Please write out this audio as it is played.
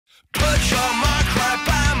Put your mark right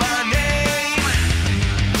by my name.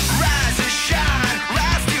 Rise and shine,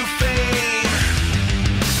 rise to fame.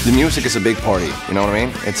 The music is a big party, you know what I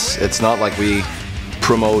mean? It's not like we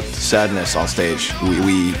promote sadness on stage.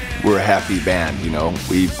 We're a happy band, you know?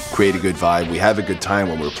 We create a good vibe, we have a good time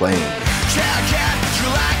when we're playing. Check out your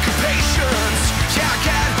lack of patience. Check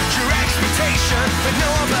out your expectation. But no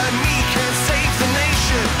one but me can save the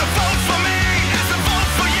nation. A vote for me is a vote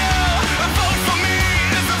for you. A vote for me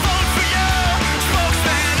is a vote for you.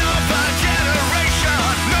 Spokesman of a generation.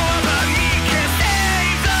 No one but me can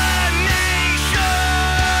save the nation.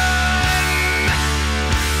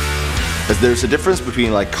 There's a difference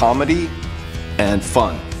between like comedy and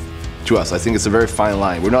fun to us. I think it's a very fine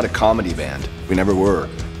line. We're not a comedy band. We never were.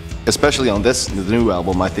 Especially on the new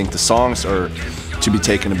album, I think the songs are to be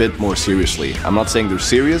taken a bit more seriously. I'm not saying they're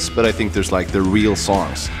serious, but I think there's like they're real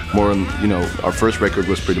songs. More, you know, our first record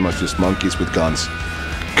was pretty much just monkeys with guns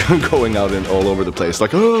going out and all over the place,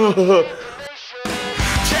 like. And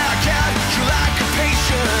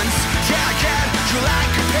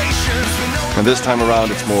this time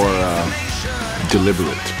around, it's more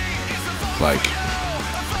deliberate, like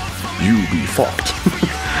you be fucked.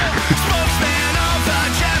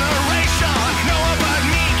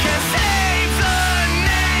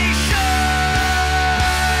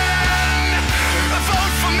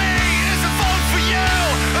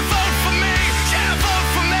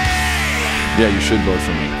 Yeah, you should vote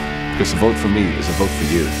for me, because a vote for me is a vote for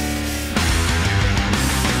you.